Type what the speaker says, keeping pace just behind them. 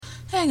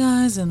Hey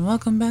guys, and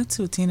welcome back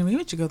to Tina Marie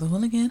with your girl, the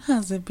Hooligan.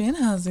 How's it been?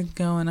 How's it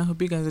going? I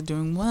hope you guys are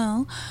doing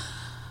well.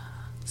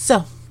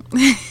 So,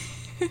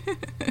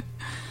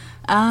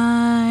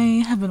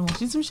 I have been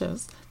watching some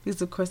shows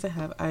because, of course, I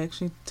have. I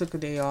actually took a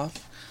day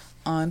off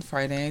on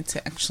Friday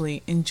to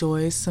actually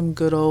enjoy some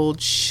good old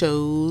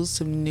shows,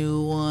 some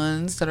new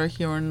ones that are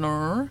here and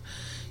there.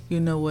 You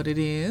know what it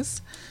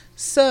is.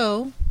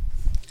 So,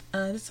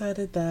 I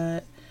decided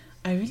that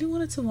I really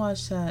wanted to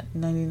watch that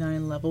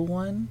 99 level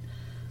one.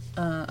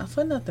 I'm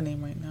finding out the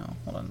name right now.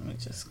 Hold on, let me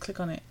just click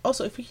on it.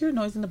 Also, if you hear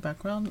noise in the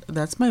background,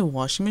 that's my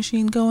washing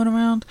machine going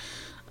around.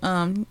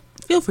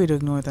 Feel free to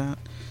ignore that.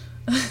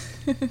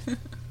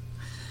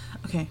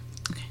 Okay.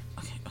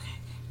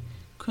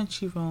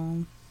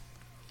 Crunchyroll.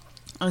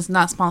 It's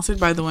not sponsored,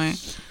 by the way.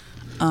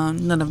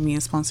 None of me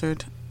is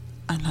sponsored.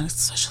 I'm not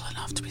social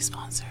enough to be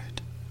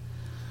sponsored.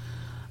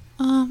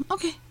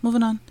 Okay,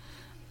 moving on.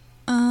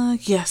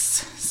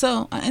 Yes.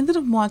 So, I ended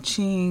up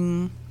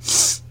watching...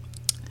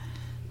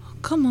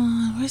 Come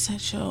on, where's that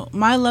show?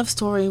 My Love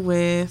Story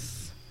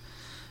with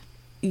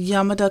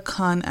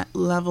Yamada-kan at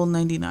level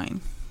 99.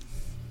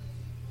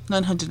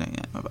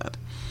 999, my bad.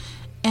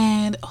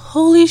 And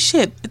holy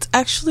shit, it's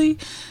actually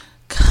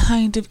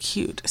kind of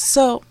cute.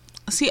 So,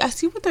 I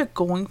see what they're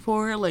going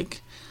for.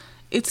 Like,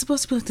 it's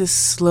supposed to be like this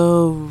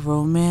slow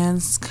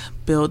romance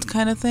build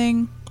kind of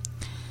thing.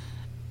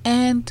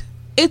 And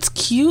it's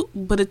cute,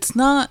 but it's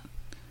not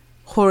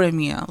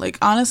Horimiya. Like,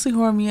 honestly,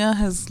 Horimiya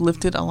has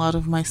lifted a lot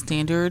of my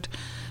standard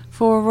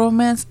for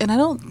romance, and I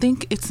don't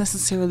think it's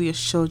necessarily a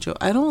shoujo.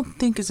 I don't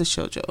think it's a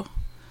shoujo.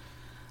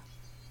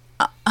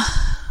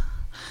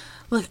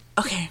 Look,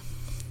 okay.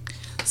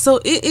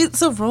 So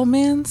it's a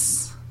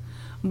romance,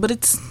 but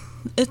it's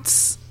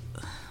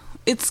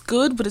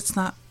good, but it's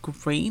not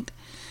great.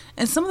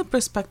 And some of the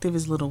perspective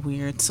is a little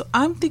weird. So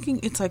I'm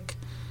thinking it's like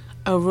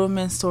a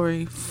romance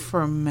story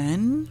for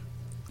men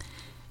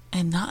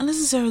and not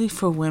necessarily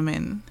for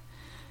women.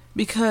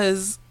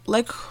 Because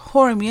like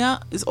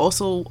Horimiya is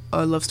also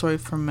a love story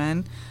for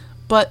men,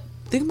 but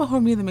the thing about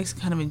Horimiya that makes it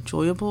kind of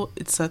enjoyable,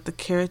 it's that the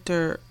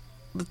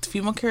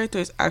female character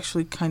is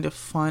actually kind of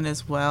fun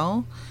as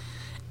well,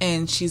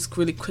 and she's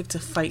really quick to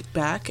fight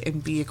back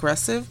and be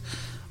aggressive.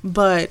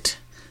 But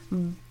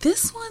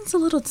this one's a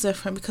little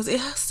different because it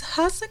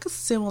has like a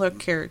similar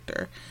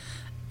character,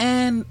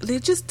 and they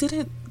just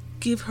didn't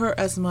give her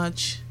as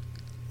much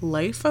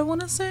life, I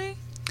want to say.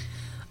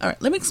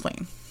 Alright, let me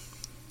explain.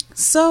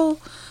 So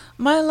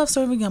My Love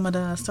Story with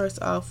Yamada starts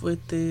off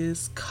with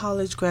this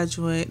college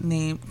student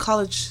named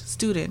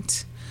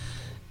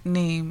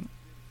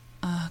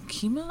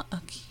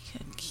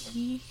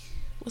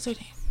what's her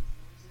name?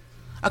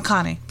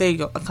 Akane. There you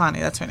go, Akane,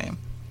 that's her name.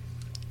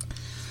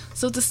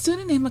 So the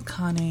student named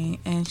Akane,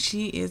 and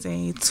she is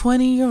a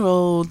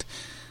 20-year-old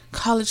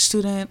college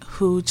student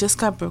who just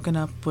got broken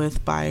up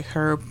with by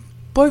her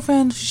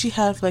boyfriend. She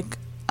had like,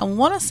 I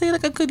want to say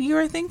like a good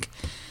year, I think.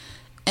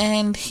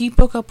 And he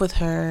broke up with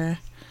her.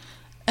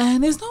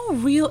 And there's no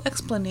real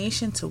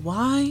explanation to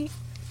why.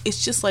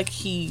 It's just like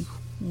he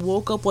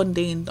woke up one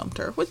day and dumped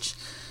her, which,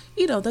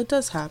 that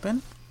does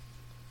happen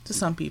to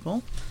some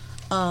people.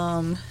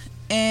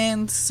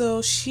 And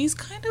so she's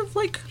kind of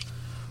like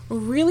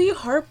really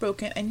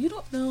heartbroken, and you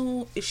don't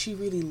know if she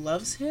really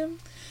loves him.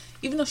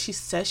 Even though she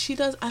says she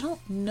does, I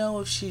don't know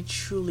if she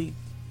truly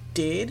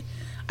did.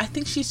 I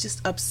think she's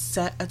just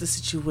upset at the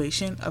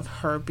situation of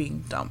her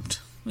being dumped.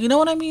 You know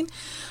what I mean?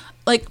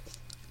 Like,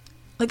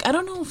 I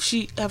don't know if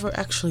she ever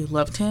actually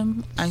loved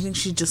him. I think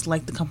she just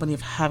liked the company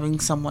of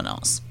having someone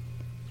else.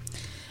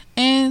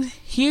 And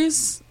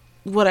here's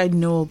what I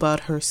know about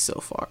her so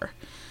far.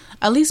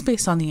 At least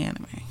based on the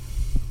anime.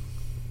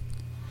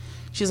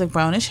 She's like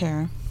brownish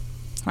hair,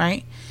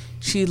 right?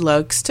 She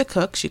loves to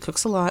cook. She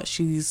cooks a lot.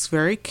 She's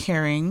very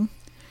caring.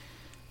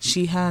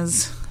 She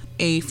has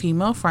a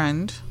female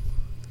friend.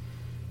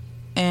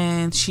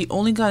 And she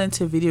only got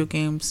into video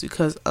games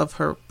because of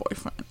her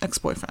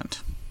ex-boyfriend.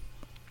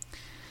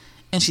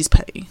 And she's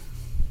petty.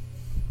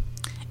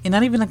 And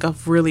not even like a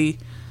really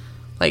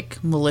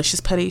like malicious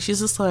petty.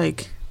 She's just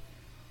like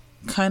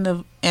kind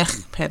of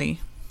petty.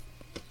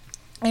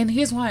 And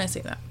here's why I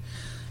say that.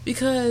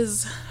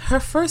 Because her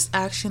first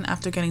action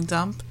after getting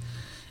dumped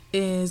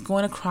is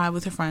going to cry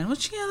with her friend.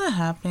 Which, yeah, that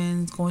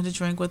happens. Going to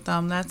drink with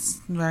them. That's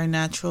very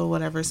natural.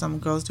 Whatever. Some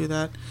girls do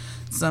that.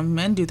 Some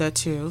men do that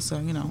too. So,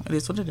 it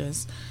is what it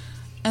is.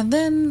 And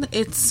then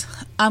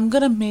I'm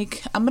going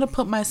to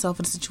put myself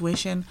in a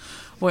situation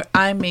where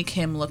I make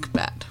him look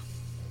bad.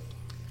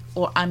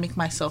 Or I make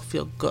myself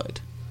feel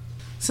good.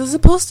 So it's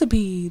supposed to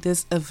be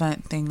this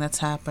event thing that's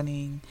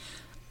happening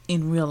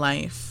in real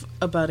life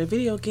about a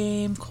video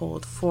game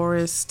called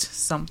Forest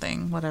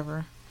something,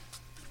 whatever.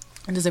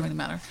 It doesn't really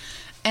matter.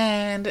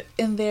 And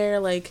in there,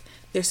 like,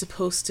 they're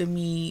supposed to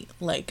meet,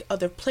 like,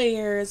 other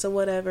players or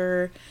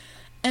whatever.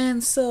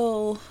 And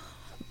so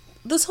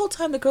this whole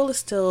time the girl is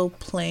still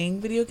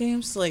playing video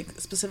games, like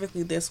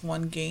specifically this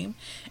one game.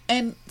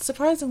 And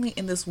surprisingly,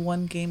 in this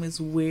one game is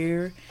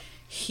where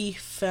he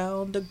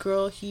found the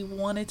girl he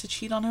wanted to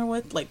cheat on her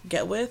with, like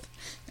get with.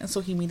 And so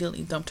he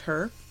immediately dumped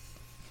her.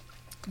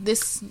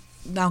 This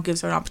now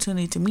gives her an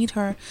opportunity to meet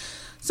her.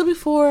 So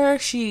before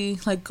she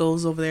like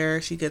goes over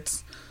there, she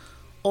gets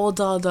all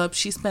dolled up.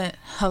 She spent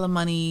hella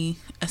money,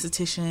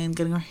 esthetician,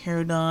 getting her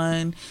hair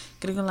done,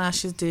 getting her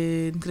lashes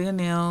did, getting her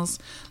nails.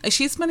 Like,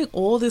 she's spending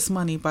all this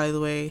money, by the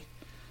way,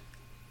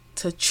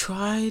 to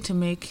try to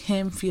make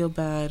him feel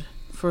bad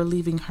for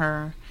leaving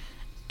her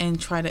and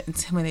try to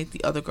intimidate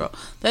the other girl.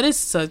 That is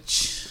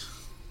such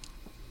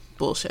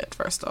bullshit,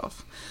 first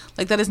off.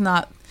 Like, that is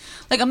not...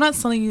 Like, I'm not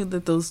telling you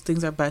that those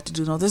things are bad to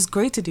do. No, this is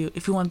great to do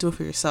if you want to do it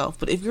for yourself.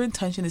 But if your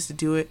intention is to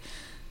do it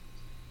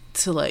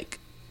to, like,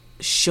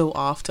 show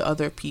off to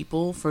other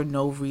people for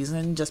no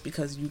reason just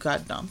because you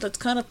got dumped, that's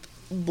kind of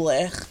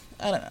blech.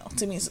 I don't know.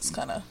 To me, it's just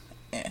kind of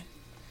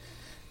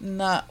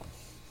not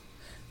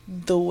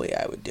the way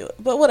I would do it.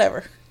 But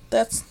whatever.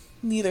 That's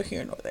neither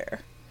here nor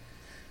there.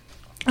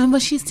 And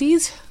when she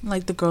sees,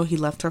 like, the girl he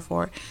left her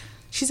for,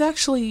 she's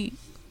actually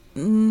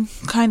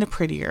kind of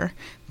prettier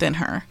than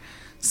her.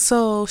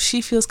 So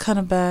she feels kind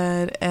of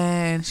bad,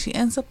 and she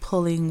ends up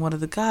pulling one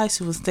of the guys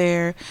who was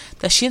there,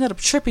 that she ended up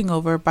tripping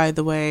over, by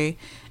the way,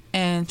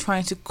 and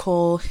trying to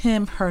call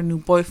him her new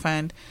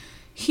boyfriend.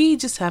 He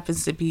just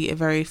happens to be a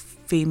very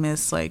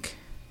famous, like,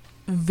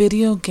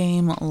 video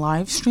game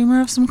live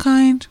streamer of some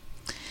kind.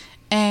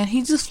 And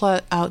he just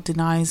flat out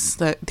denies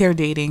that they're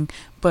dating,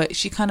 but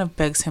she kind of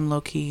begs him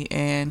low-key,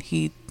 and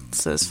he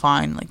says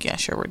fine, like, yeah,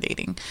 sure, we're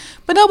dating.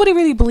 But nobody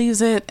really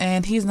believes it,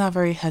 and he's not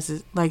very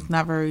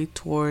not very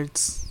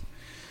towards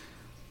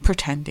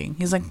pretending.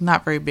 He's, like,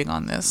 not very big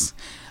on this.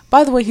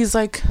 By the way, he's,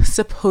 like,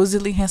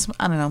 supposedly handsome.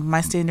 I don't know,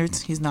 my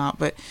standards, he's not,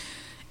 but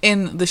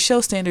in the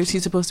show standards,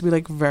 he's supposed to be,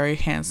 like, very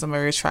handsome,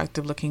 very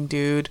attractive looking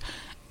dude,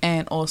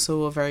 and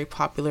also a very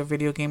popular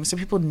video gamer. So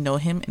people know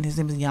him, and his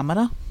name is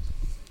Yamada.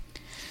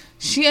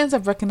 She ends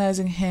up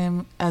recognizing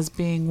him as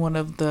being one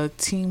of the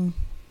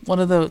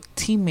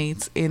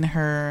teammates in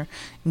her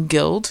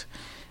guild,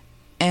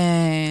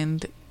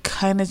 and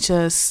kind of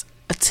just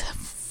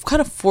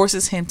kind of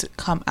forces him to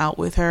come out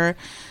with her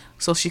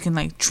so she can,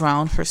 like,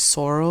 drown her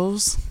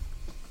sorrows.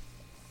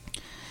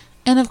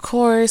 And of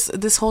course,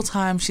 this whole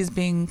time she's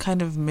being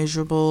kind of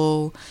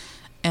miserable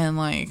and,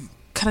 like,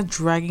 kind of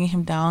dragging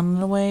him down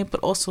in a way, but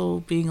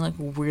also being, like,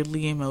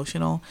 weirdly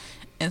emotional.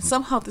 And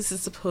somehow this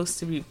is supposed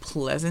to be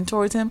pleasant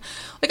towards him.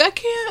 Like, I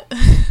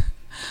can't...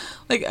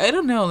 Like, I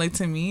don't know. Like,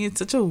 to me, it's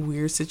such a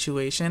weird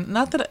situation.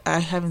 Not that I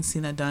haven't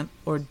seen that done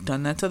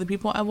that to other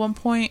people at one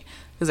point,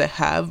 because I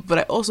have. But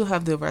I also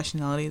have the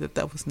rationality that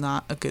that was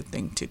not a good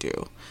thing to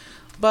do.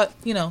 But,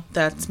 you know,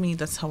 that's me.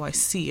 That's how I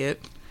see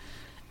it.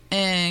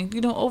 And,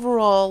 you know,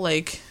 overall,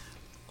 like,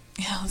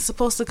 you know, it's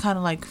supposed to kind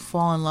of, like,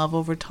 fall in love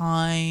over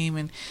time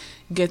and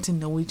get to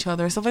know each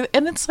other and stuff like that.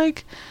 And it's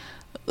like...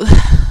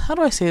 How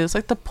do I say this?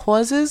 Like, the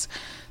pauses,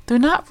 they're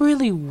not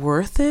really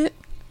worth it.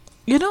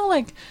 You know,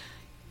 like,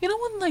 you know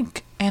when,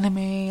 like,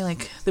 anime,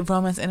 like, the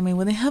romance anime,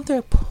 when they have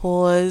their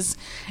pause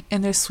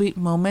and their sweet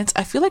moments,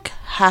 I feel like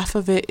half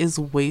of it is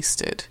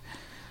wasted.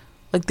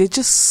 Like, they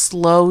just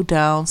slow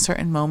down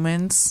certain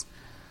moments.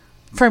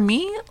 For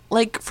me,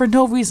 like, for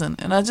no reason.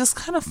 And I just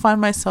kind of find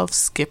myself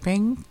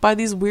skipping by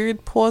these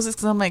weird pauses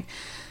because I'm like,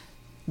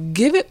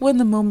 give it when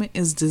the moment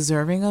is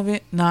deserving of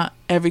it, not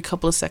every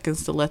couple of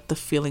seconds to let the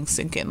feeling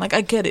sink in. Like,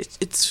 I get it.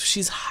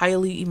 She's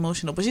highly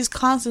emotional, but she's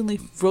constantly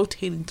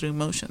rotating through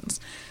emotions.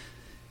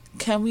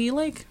 Can we,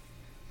 like,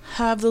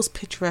 have those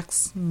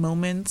picturesque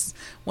moments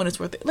when it's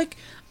worth it? Like,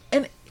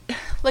 and,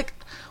 like,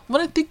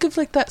 when I think of,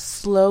 like, that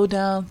slow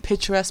down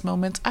picturesque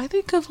moments, I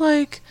think of,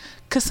 like,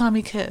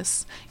 Kasami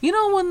Kiss. You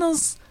know, when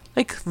those,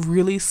 like,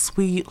 really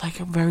sweet, like,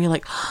 very,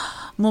 like,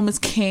 moments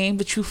came,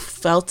 but you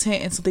felt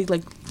it, and so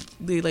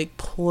they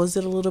paused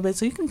it a little bit,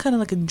 so you can kind of,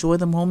 like, enjoy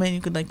the moment.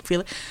 You can, like,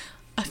 feel it.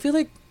 I feel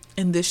like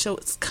in this show,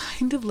 it's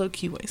kind of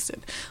low-key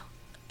wasted.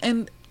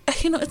 And,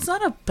 you know, it's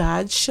not a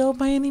bad show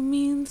by any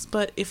means,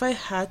 but if I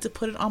had to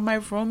put it on my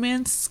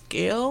romance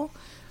scale,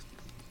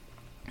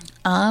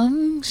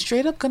 I'm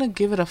straight up gonna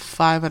give it a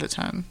 5 out of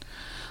 10.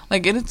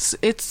 Like,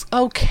 it's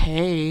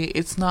okay.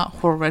 It's not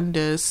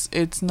horrendous.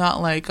 It's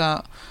not like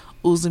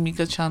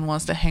Uzumika-chan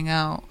wants to hang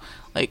out.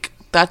 Like,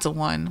 that's a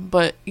 1.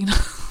 But, you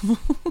know,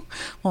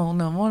 well,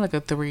 no, more like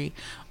a 3.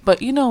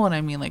 But you know what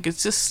I mean. Like,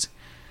 it's just,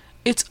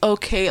 it's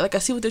okay. Like, I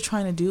see what they're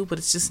trying to do, but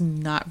it's just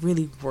not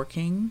really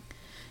working.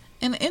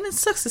 And it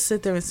sucks to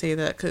sit there and say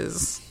that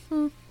because,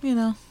 you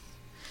know,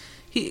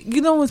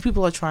 when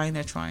people are trying,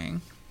 they're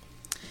trying.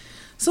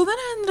 So then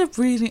I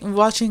ended up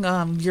watching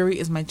Yuri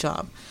Is My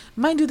Job.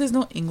 Mind you, there's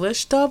no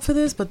English dub for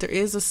this, but there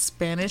is a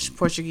Spanish,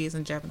 Portuguese,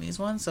 and Japanese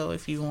one. So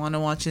if you want to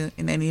watch it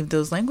in any of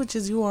those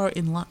languages, you are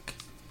in luck.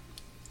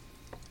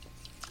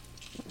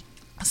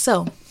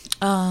 So,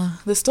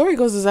 the story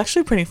goes is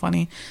actually pretty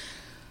funny.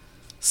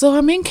 So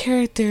our main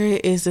character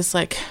is this,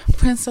 like,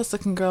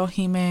 princess-looking girl,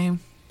 Hime.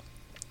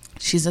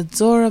 She's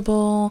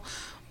adorable,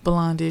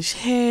 blondish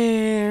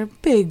hair,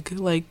 big,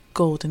 like,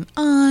 golden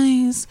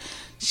eyes.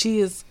 She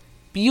is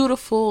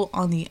beautiful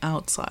on the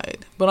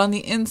outside, but on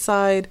the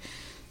inside,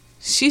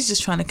 she's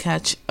just trying to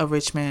catch a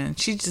rich man.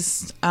 She's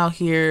just out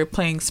here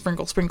playing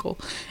sprinkle, sprinkle.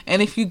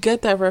 And if you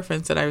get that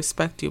reference, then I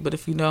respect you. But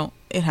if you don't,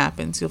 it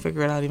happens. You'll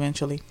figure it out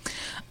eventually.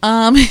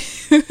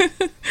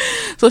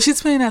 So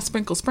she's playing that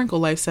sprinkle, sprinkle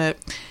life set.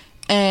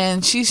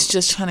 And she's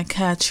just trying to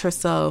catch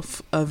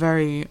herself a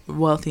very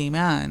wealthy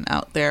man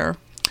out there.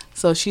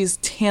 So she's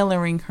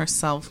tailoring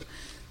herself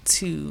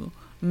to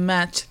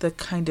match the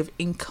kind of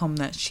income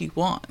that she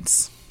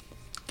wants.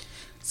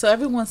 So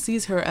everyone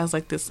sees her as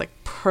like this like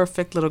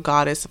perfect little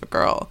goddess of a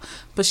girl.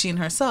 But she in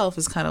herself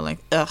is kind of like,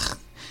 ugh.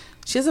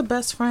 She has a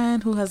best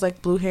friend who has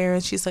like blue hair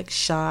and she's like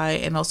shy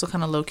and also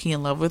kind of low-key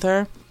in love with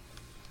her.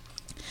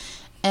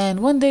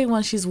 And one day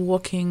when she's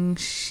walking,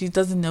 she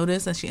doesn't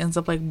notice and she ends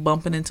up like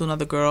bumping into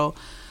another girl.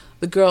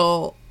 The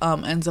girl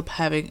ends up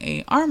having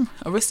a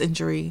wrist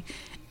injury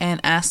and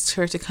asks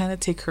her to kind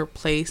of take her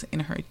place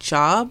in her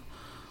job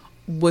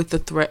with the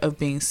threat of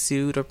being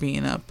sued or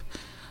beaten up.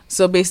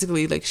 So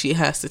basically, like, she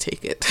has to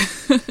take it.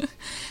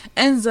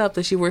 Ends up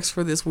that she works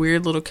for this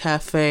weird little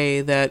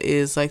cafe that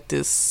is like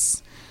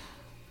this,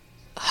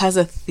 has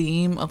a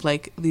theme of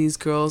like these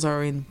girls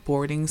are in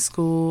boarding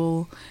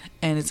school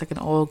and it's like an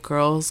all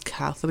girls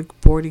Catholic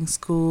boarding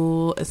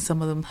school and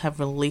some of them have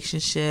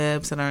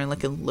relationships and are in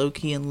like a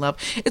low-key in love.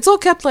 It's all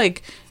kept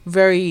like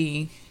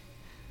very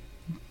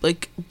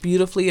like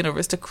beautifully and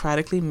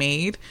aristocratically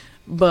made,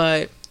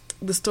 but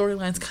the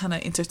storylines kind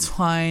of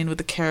intertwine with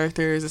the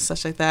characters and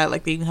such like that.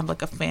 Like they even have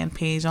like a fan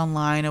page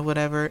online or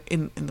whatever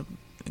in the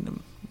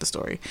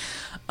story.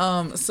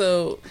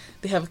 So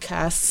they have a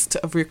cast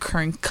of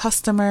recurring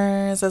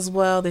customers as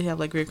well. They have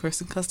like recurring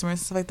customers and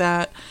stuff like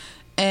that.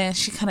 And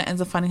she kind of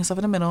ends up finding herself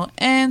in the middle.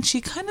 And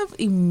she kind of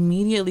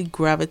immediately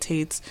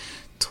gravitates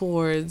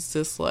towards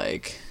this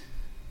like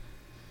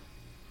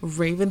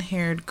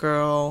raven-haired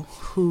girl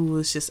who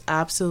is just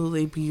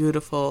absolutely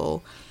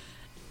beautiful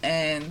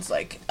and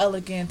like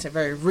elegant and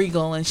very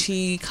regal, and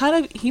he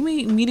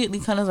immediately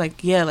kind of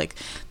like, yeah, like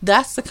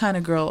that's the kind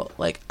of girl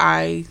like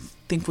I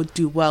think would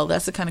do well.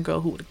 That's the kind of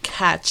girl who would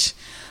catch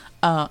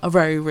a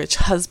very rich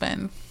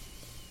husband.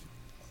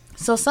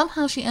 So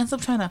somehow she ends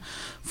up trying to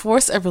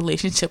force a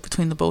relationship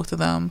between the both of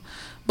them,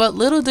 but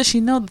little does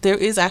she know that there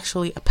is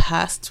actually a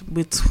past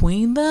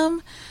between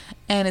them,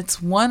 and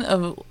it's one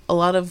of a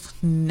lot of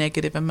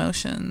negative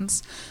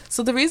emotions.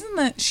 So the reason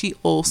that she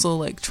also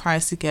like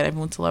tries to get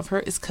everyone to love her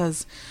is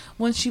because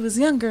when she was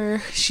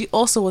younger, she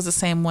also was the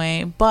same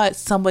way, but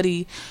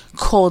somebody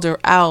called her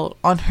out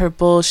on her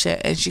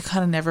bullshit and she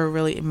kind of never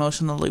really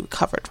emotionally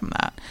recovered from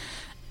that.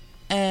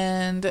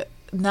 And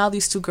now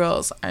these two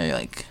girls are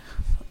like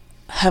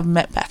have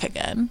met back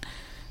again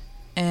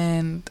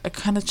and are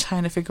kind of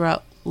trying to figure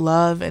out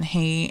love and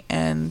hate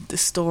and the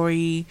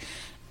story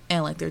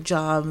and like their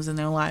jobs and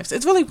their lives.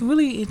 It's really,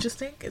 really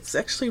interesting. It's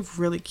actually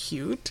really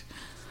cute.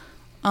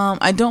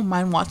 I don't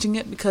mind watching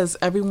it because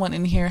everyone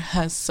in here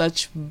has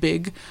such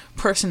big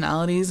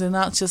personalities and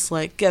not just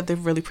like, yeah, they're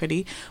really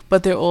pretty,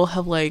 but they all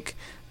have like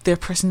their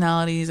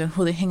personalities and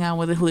who they hang out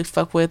with and who they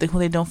fuck with and who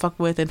they don't fuck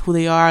with and who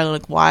they are and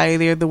like why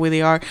they're the way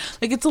they are.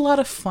 Like it's a lot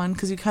of fun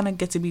because you kind of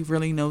get to be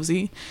really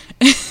nosy.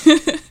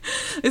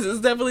 It's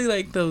definitely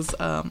like those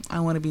I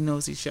want to be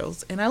nosy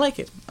shows, and I like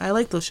it. I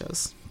like those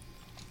shows.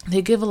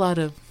 They give a lot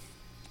of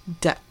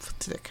depth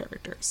to their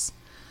characters.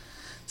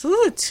 So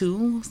those are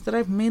two that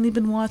I've mainly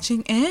been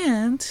watching,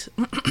 and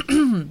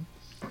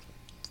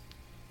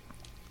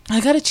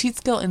I got a cheat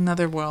skill in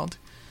Netherworld.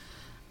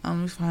 Let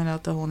me find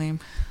out the whole name.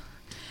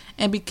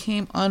 And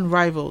became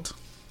unrivaled.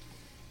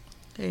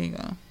 There you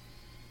go.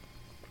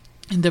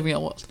 In the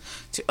real world.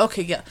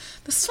 Okay, yeah.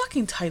 The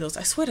fucking titles,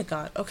 I swear to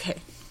God. Okay.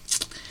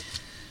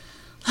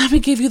 Let me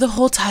give you the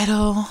whole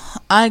title.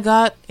 I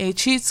got a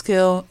cheat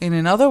skill in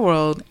another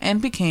world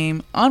and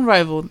became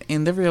unrivaled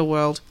in the real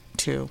world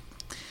too.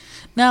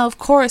 Now, of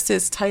course,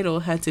 this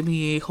title had to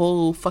be a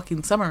whole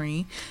fucking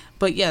summary,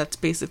 but yeah, that's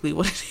basically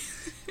what it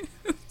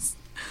is.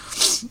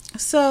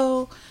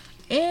 So,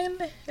 in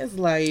his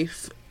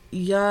life,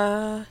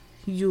 Yuya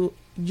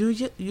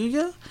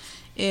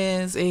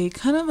is a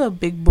kind of a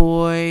big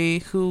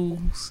boy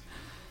whose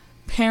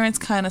parents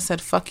kind of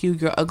said, fuck you,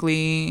 you're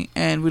ugly,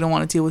 and we don't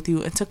want to deal with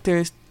you, and took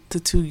the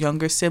two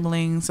younger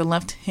siblings and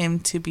left him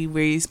to be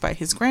raised by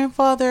his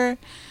grandfather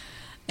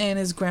in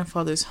his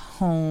grandfather's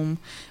home.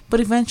 But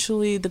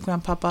eventually the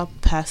grandpapa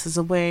passes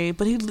away,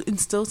 but he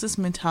instills this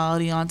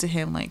mentality onto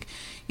him, like,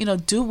 you know,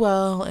 do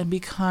well and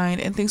be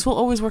kind and things will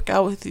always work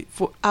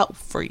out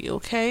for you,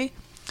 okay?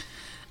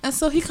 And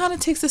so he kind of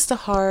takes this to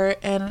heart,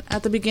 and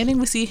at the beginning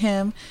we see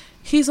him,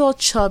 he's all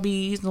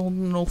chubby, he's a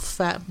little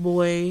fat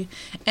boy,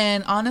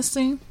 and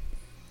honestly,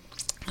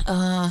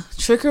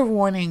 trigger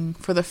warning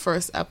for the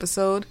first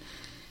episode,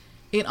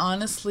 it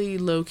honestly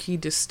low-key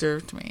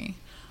disturbed me.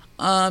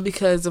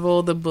 Because of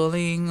all the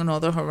bullying and all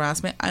the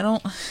harassment.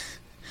 I'm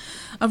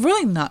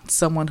really not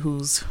someone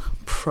who's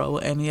pro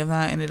any of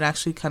that, and it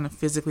actually kind of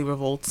physically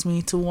revolts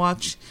me to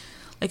watch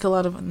like a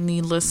lot of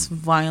needless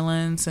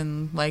violence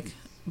and like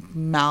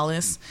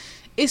malice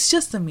It's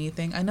just a me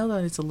thing. I know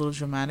that it's a little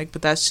dramatic,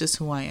 but that's just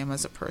who I am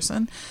as a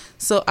person.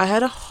 So I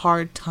had a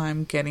hard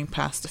time getting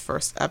past the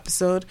first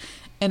episode,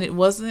 and it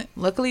wasn't,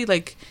 luckily,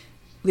 like,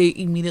 they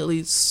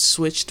immediately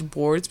switched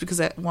boards,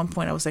 because at one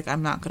point I was like,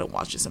 I'm not gonna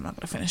watch this, I'm not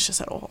gonna finish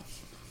this at all.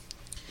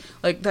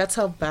 Like, that's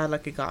how bad,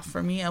 like, it got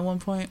for me at one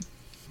point.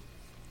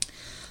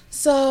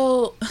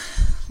 So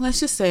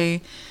let's just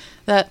say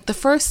that the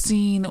first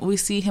scene, we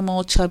see him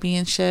all chubby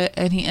and shit,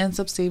 and he ends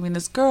up saving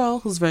this girl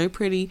who's very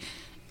pretty,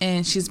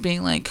 and she's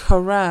being, like,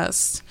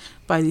 harassed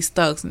by these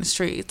thugs in the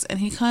streets, and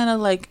he kind of,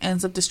 like,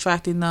 ends up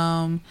distracting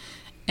them,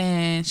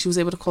 and she was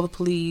able to call the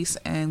police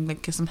and,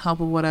 like, get some help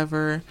or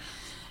whatever.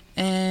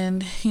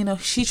 And, you know,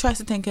 she tries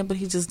to thank him, but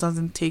he just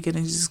doesn't take it,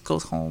 and he just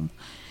goes home.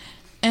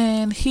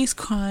 And he's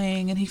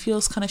crying, and he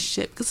feels kind of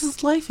shit, because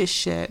his life is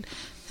shit.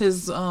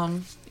 His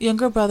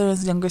younger brother and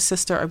his younger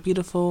sister are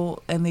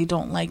beautiful, and they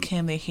don't like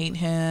him, they hate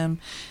him.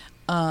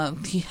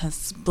 He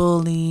has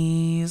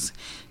bullies.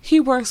 He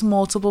works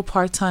multiple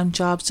part-time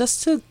jobs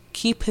just to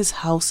keep his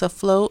house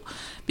afloat,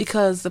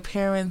 because the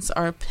parents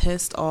are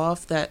pissed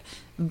off that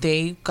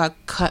they got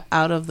cut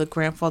out of the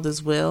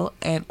grandfather's will,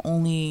 and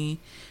only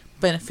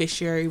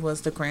beneficiary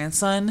was the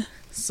grandson.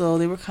 So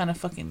they were kind of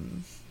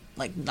fucking,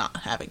 like, not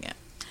having it.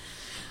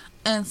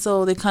 And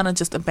so they kind of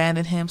just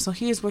abandoned him. So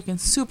he is working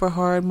super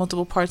hard,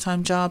 multiple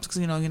part-time jobs, because,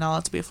 you know, you're not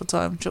allowed to be a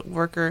full-time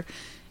worker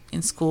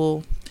in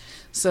school.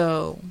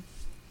 So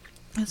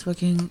he's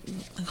working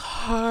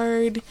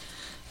hard.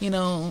 You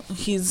know,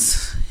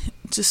 he's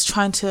just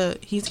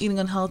he's eating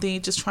unhealthy,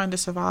 just trying to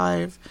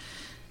survive.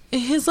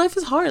 His life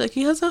is hard. Like,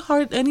 he has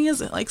and he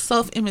has, like,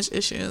 self-image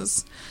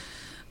issues.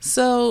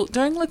 So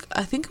during, like,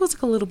 I think it was,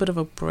 like, a little bit of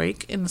a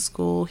break in the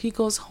school, he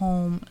goes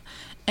home,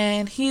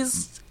 and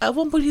at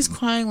one point he's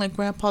crying, like,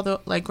 grandpa,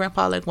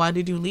 like, why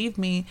did you leave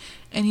me?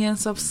 And he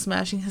ends up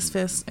smashing his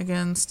fist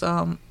against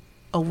a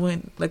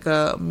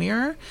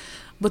mirror,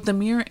 but the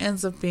mirror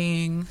ends up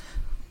being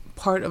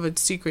part of a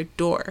secret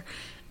door,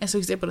 and so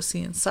he's able to see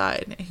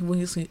inside. And when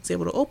he's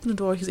able to open the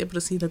door, he's able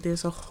to see that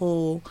there's a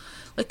whole,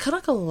 like, kind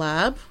of like a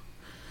lab.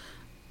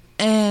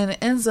 And it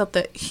ends up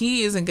that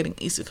he isn't getting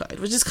isekai,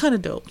 which is kind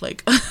of dope.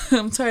 Like,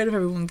 I'm tired of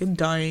everyone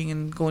dying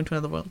and going to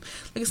another world.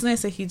 Like, it's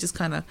nice that he just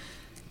kind of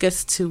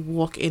gets to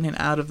walk in and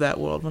out of that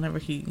world whenever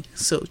he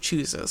so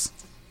chooses.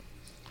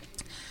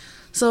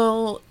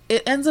 So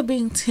it ends up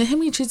being, to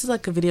him, he treats it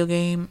like a video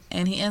game,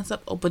 and he ends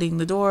up opening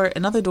the door,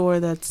 another door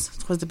that's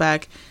towards the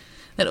back,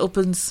 that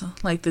opens,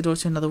 like, the door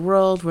to another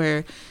world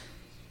where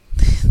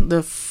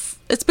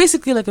it's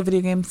basically like a video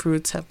game.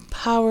 Fruits have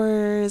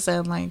powers,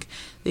 and, like,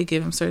 they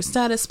give him certain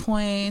status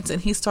points,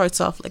 and he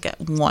starts off, like, at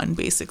 1,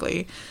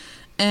 basically.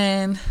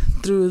 And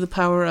through the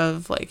power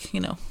of, like, you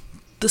know,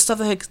 the stuff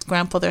that his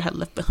grandfather had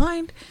left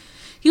behind,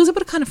 he was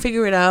able to kind of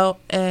figure it out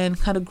and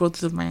kind of grow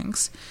through the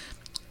ranks.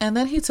 And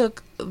then he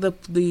took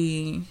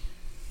the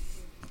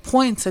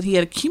points that he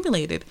had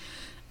accumulated,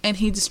 and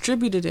he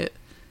distributed it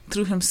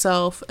through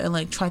himself, and,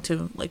 like, trying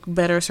to, like,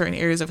 better certain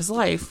areas of his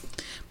life.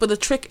 But the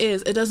trick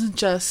is, it doesn't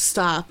just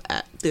stop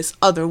at this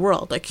other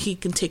world. Like, he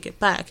can take it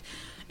back,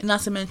 and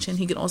not to mention,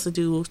 he can also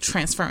do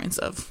transference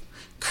of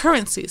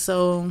currency.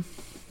 So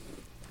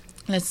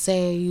let's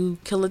say you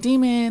kill a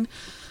demon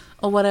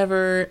or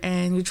whatever,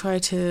 and you try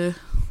to,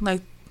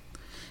 like,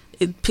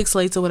 it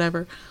pixelates or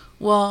whatever.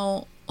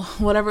 Well,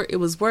 whatever it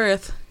was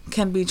worth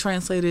can be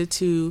translated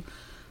to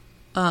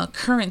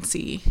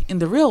currency in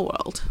the real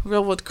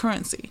world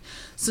currency.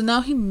 So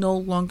now he no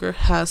longer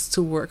has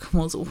to work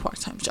multiple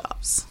part-time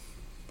jobs,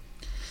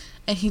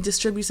 and he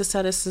distributes the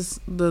statuses,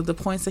 the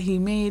points that he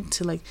made,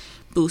 to, like,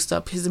 boost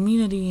up his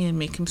immunity and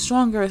make him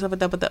stronger and stuff like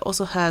that. But that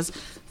also has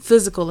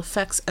physical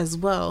effects as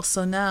well.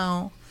 So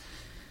now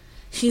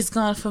he's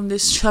gone from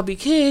this chubby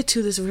kid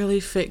to this really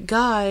fit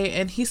guy,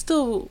 and he's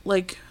still,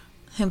 like,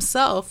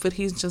 himself, but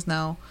he's just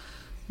now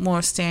more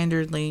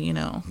standardly, you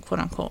know, quote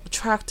unquote,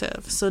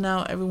 attractive. So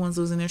now everyone's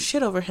losing their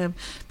shit over him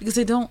because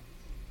they don't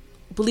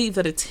believe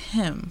that it's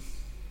him.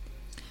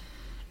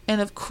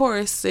 And of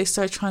course, they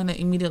start trying to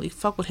immediately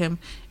fuck with him,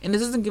 and it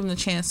doesn't give him the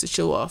chance to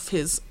show off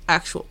his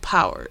actual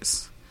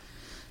powers,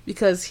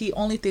 because he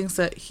only thinks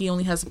that he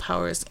only has the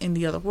powers in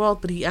the other world,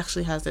 but he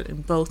actually has it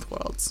in both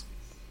worlds.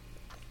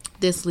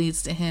 This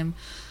leads to him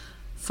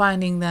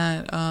finding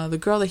that the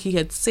girl that he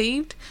had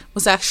saved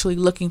was actually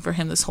looking for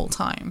him this whole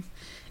time.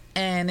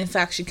 And in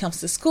fact, she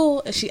comes to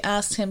school, and she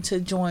asked him to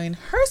join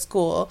her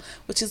school,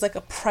 which is like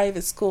a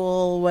private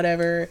school,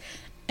 whatever,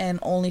 and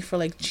only for,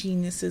 like,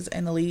 geniuses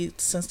and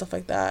elites and stuff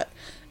like that.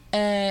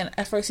 And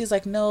at first he's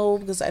like, no,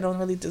 because I don't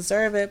really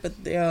deserve it.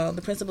 But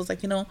the principal's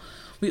like, you know,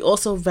 we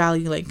also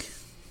value, like,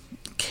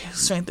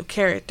 strength of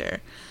character.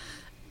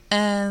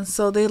 And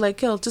so they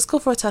like, yo, just go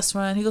for a test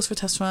run. He goes for a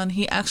test run.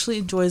 He actually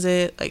enjoys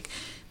it. Like,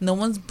 no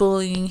one's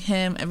bullying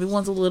him.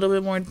 Everyone's a little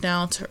bit more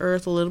down to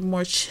earth, a little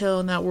more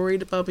chill, not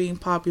worried about being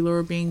popular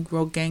or being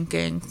real gang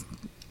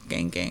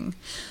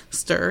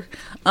stir.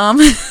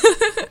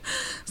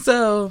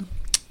 So,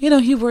 you know,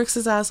 he works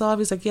his ass off.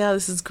 He's like, yeah,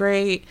 this is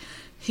great.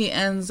 He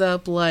ends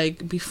up,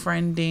 like,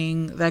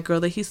 befriending that girl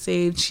that he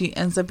saved. She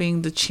ends up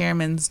being the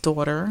chairman's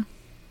daughter.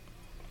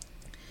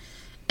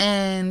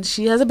 and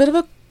she has a bit of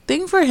a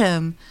thing for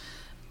him.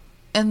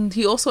 And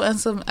he also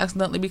ends up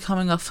accidentally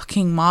becoming a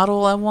fucking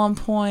model at one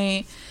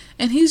point.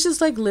 And he's just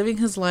like living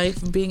his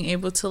life and being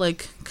able to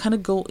like kind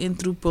of go in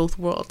through both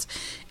worlds.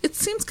 It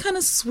seems kind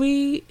of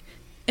sweet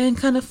and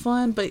kind of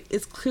fun, but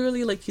it's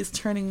clearly like he's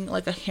turning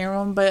like a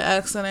harem by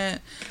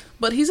accident.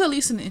 But he's at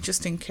least an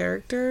interesting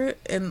character,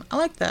 and I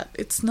like that.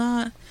 It's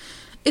nothing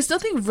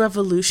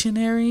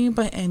revolutionary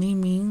by any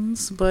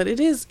means, but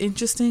it is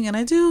interesting, and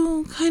I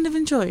do kind of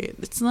enjoy it.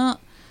 It's not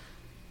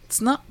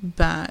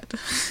bad.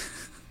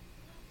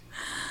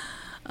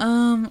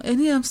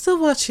 And yeah, I'm still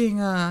watching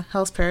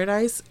Hell's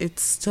Paradise.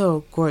 It's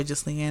still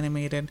gorgeously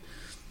animated.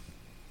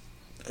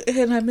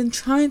 And I've been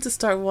trying to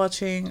start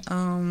watching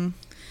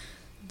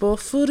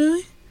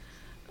Bofuri.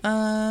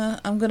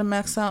 I'm gonna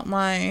max out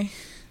my...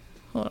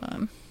 Hold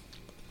on.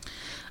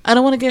 I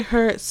don't want to get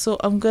hurt, so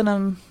I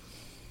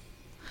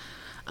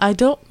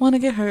don't want to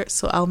get hurt,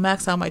 so I'll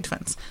max out my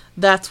defense.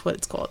 That's what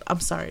it's called. I'm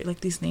sorry. Like,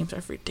 these names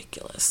are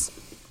ridiculous.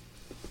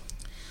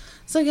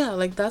 So yeah,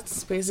 like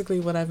that's basically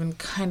what I've been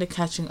kind of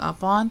catching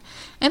up on,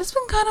 and it's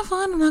been kind of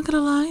fun. I'm not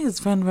gonna lie, it's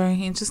been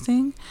very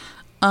interesting.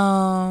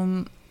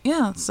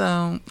 Yeah,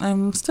 so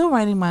I'm still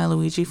writing my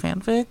Luigi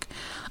fanfic.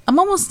 I'm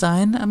almost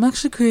done. I'm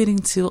actually creating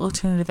 2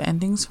 alternative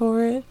endings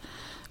for it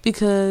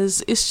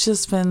because it's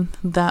just been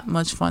that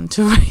much fun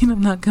to write. I'm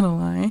not gonna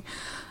lie.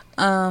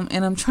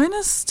 And I'm trying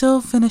to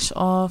still finish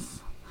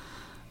off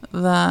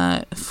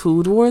that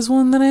Food Wars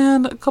one that I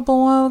had a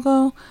couple while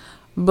ago,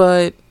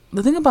 but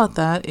the thing about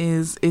that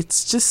is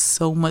it's just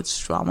so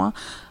much drama.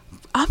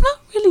 I'm not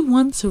really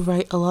one to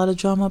write a lot of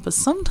drama, but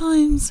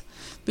sometimes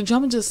the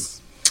drama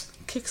just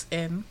kicks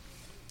in.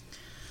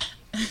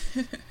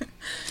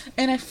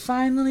 And I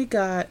finally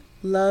got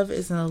Love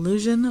is an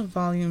Illusion,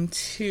 Volume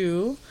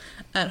 2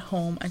 at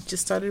home. I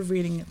just started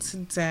reading it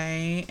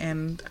today,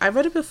 and I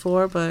read it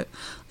before, but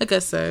like I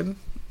said,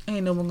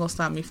 ain't no one gonna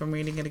stop me from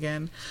reading it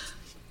again.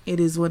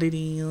 It is what it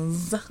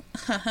is.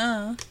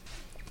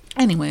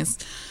 Anyways,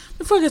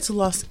 before I get too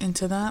lost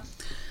into that,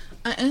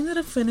 I ended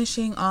up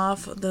finishing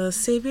off the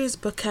Savior's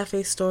Book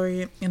Cafe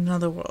story in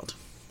Another World.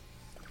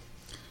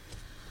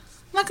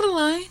 Not gonna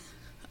lie,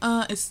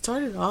 it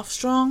started off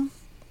strong.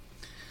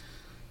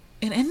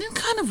 It ended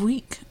kind of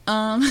weak.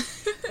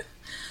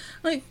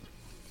 Like,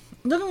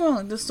 don't get me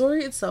wrong, the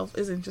story itself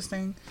is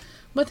interesting,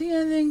 but the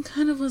ending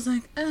kind of was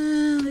like,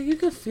 you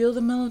could feel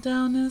the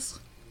mellowness.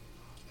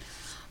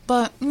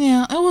 But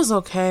yeah, it was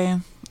okay.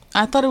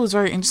 I thought it was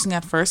very interesting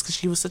at first because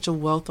she was such a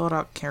well thought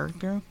out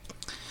character.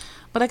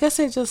 But I guess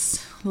it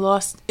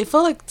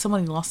felt like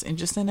somebody lost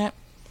interest in it.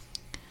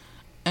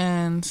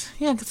 And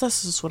yeah, I guess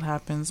that's just what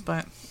happens.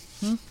 But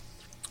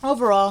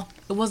overall,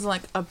 it wasn't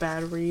like a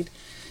bad read.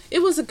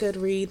 It was a good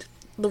read.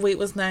 The weight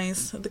was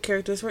nice. The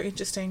characters were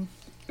interesting.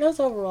 It was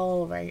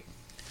overall alright.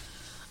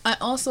 I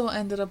also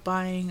ended up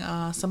buying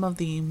some of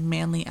the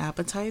Manly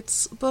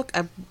Appetites book.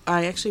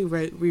 I actually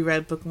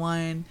reread book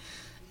 1.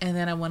 And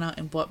then I went out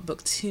and bought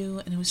book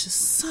 2, and it was just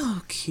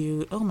so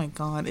cute. Oh my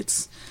god.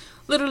 It's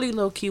literally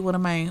low-key one of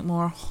my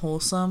more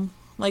wholesome,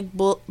 like,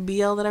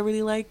 BL that I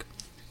really like.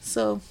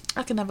 So,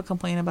 I can never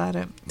complain about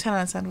it. 10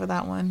 out of 10 for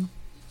that one.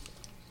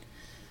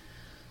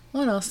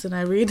 What else did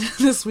I read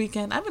this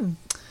weekend? I've been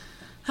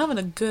having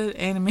a good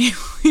anime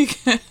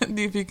weekend,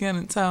 if you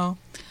can't tell.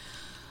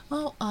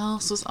 What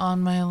else was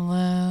on my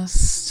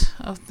list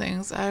of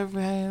things I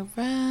read?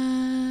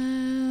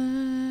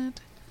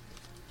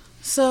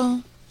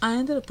 So, I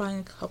ended up buying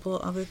a couple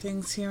of other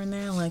things here and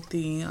there, like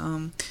the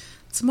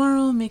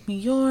Tomorrow Make Me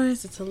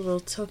Yours. It's a little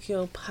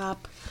Tokyo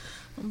pop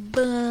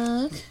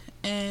book,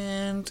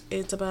 and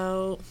it's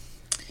about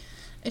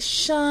a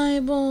shy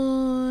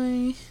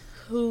boy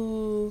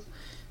who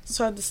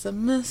started the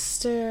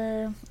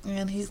semester,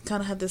 and he's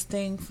kind of had this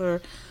thing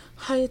for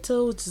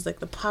Hayato, which is like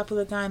the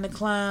popular guy in the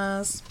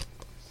class.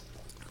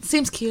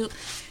 Seems cute,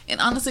 and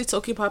honestly,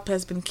 Tokyo Pop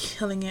has been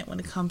killing it when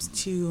it comes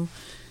to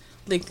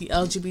like the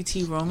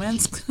LGBT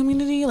romance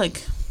community.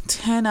 Like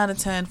 10 out of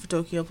 10 for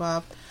Tokyo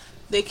Pop.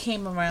 They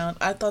came around.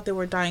 I thought they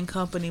were dying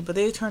company, but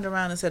they turned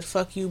around and said,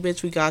 "Fuck you,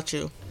 bitch, we got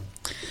you."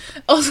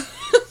 Also,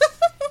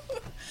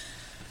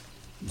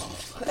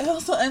 I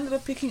also ended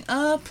up picking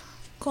up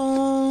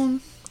Komi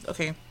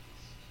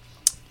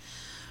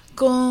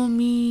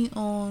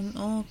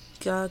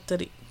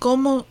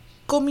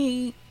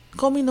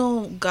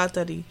no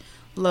Gatari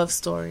Love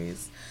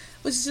Stories,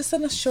 which is just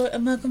a short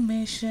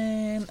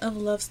amalgamation of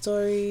love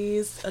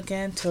stories.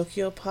 Again,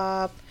 Tokyo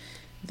Pop.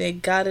 They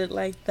got it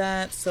like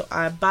that, so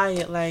I buy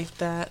it like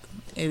that.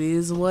 It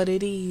is what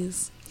it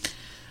is.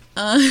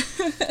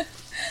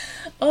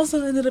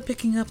 Also ended up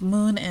picking up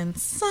Moon and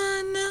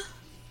Sun,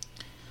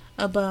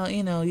 about,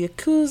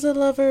 Yakuza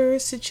lover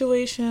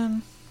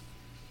situation.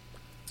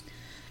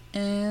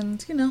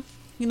 And, you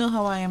know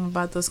how I am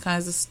about those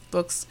kinds of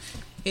books.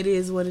 It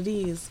is what it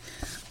is.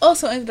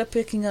 Also ended up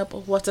picking up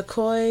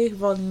Watakoi,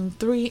 Volume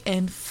 3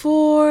 and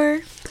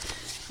 4.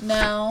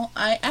 Now,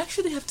 I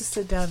actually have to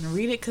sit down and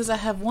read it because I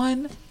have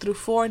 1 through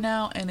 4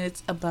 now, and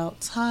it's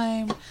about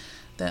time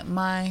that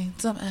my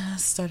dumb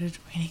ass started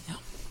reading them.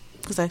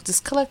 Because I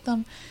just collect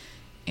them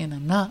and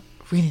I'm not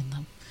reading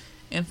them.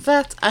 In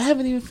fact, I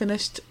haven't even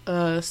finished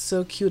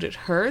So Cute It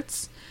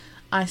Hurts.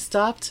 I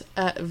stopped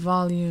at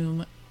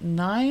volume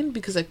 9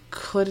 because I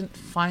couldn't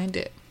find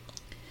it.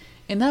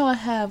 And now I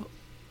have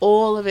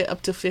all of it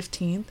up to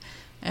 15th,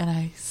 and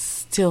I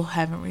still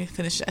haven't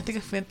finished it. I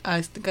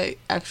think I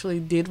actually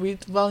did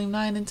read volume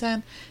 9 and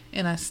 10,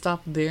 and I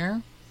stopped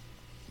there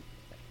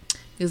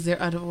because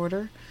they're out of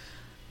order.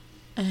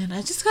 And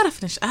I just gotta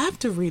finish. I have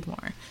to read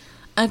more.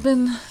 I've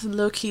been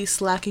low-key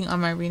slacking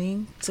on my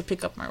reading to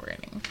pick up my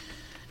reading.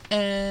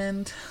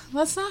 And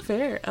that's not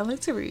fair. I like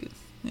to read,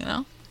 you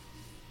know?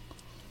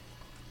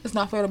 It's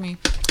not fair to me.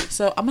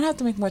 So I'm gonna have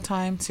to make more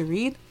time to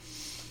read.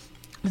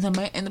 And I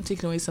might end up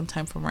taking away some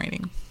time from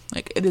writing.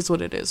 Like, it is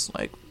what it is.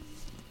 Like,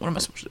 what am I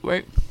supposed to do,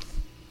 right?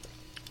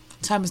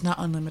 Time is not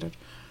unlimited.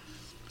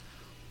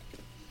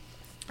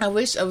 I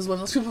wish I was one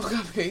of those people who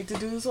got paid to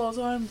do this all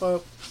the time,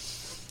 but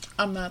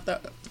I'm not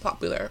that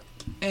popular.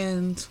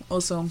 And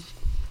also,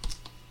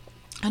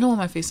 I don't want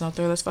my face out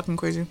there. That's fucking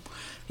crazy.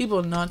 People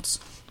are nuts.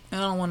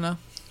 And I don't want to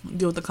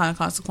deal with the kind of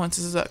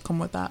consequences that come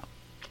with that.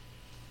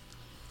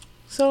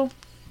 So,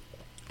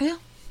 yeah.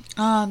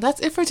 That's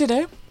it for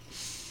today.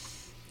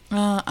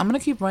 I'm going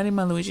to keep writing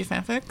my Luigi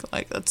fanfic.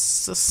 Like,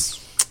 that's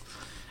just...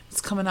 It's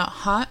coming out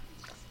hot.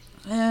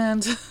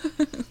 And...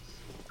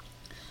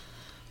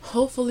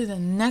 hopefully the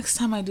next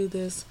time I do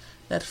this,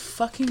 that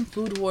fucking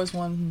Food Wars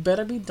one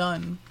better be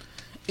done.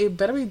 It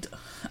better be...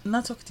 I'm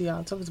not talking to y'all.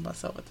 I'm talking to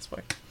myself at this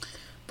point.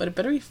 But it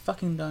better be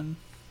fucking done.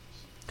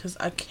 Because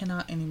I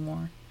cannot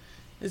anymore.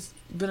 It's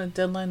been a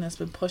deadline that's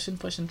been pushing.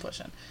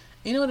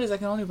 You know what it is? I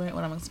can only write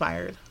when I'm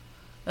inspired.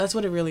 That's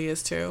what it really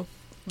is, too.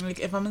 Like,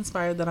 if I'm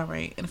inspired, then I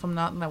write. And if I'm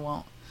not, then I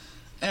won't.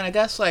 And I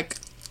guess, like,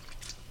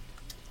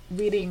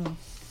 reading...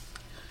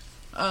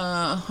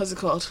 what's it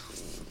called?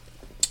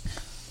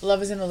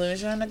 Love is an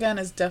Illusion, again,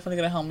 is definitely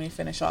going to help me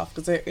finish off.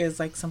 Because there is,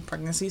 like, some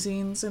pregnancy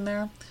scenes in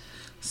there.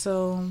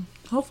 So,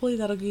 hopefully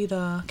that'll be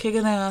the kick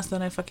in the ass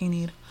that I fucking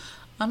need.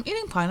 I'm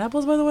eating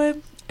pineapples, by the way.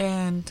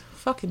 And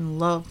fucking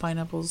love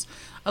pineapples.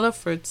 I love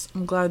fruits.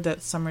 I'm glad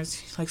that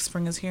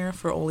spring is here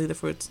for only the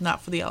fruits,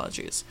 not for the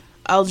allergies.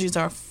 Allergies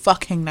are a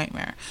fucking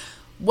nightmare.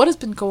 What has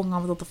been going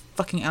on with all the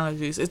fucking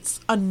allergies? It's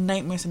a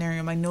nightmare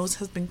scenario. My nose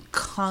has been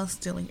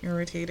constantly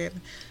irritated.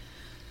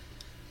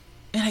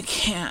 And I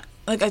can't.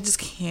 Like, I just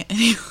can't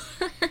anymore.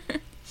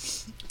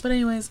 But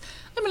anyways,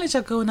 let me let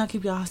y'all go and not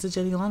keep y'all hostage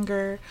any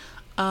longer.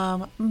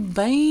 Bye.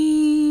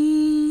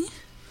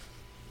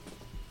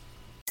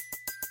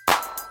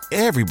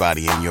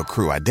 Everybody in your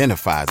crew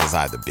identifies as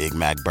either Big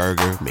Mac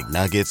Burger,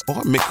 McNuggets,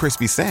 or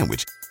McCrispy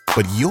Sandwich.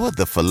 But you're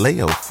the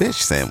Filet-O-Fish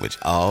Sandwich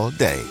all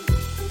day.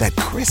 That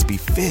crispy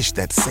fish,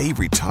 that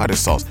savory tartar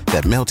sauce,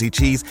 that melty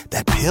cheese,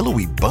 that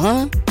pillowy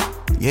bun.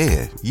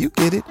 Yeah, you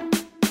get it.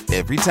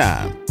 Every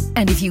time.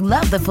 And if you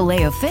love the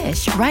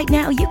Filet-O-Fish, right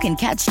now you can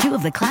catch two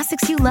of the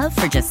classics you love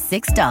for just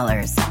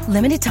 $6.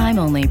 Limited time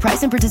only.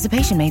 Price and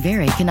participation may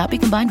vary. Cannot be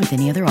combined with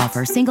any other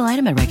offer. Single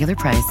item at regular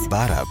price.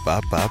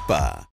 Ba-da-ba-ba-ba.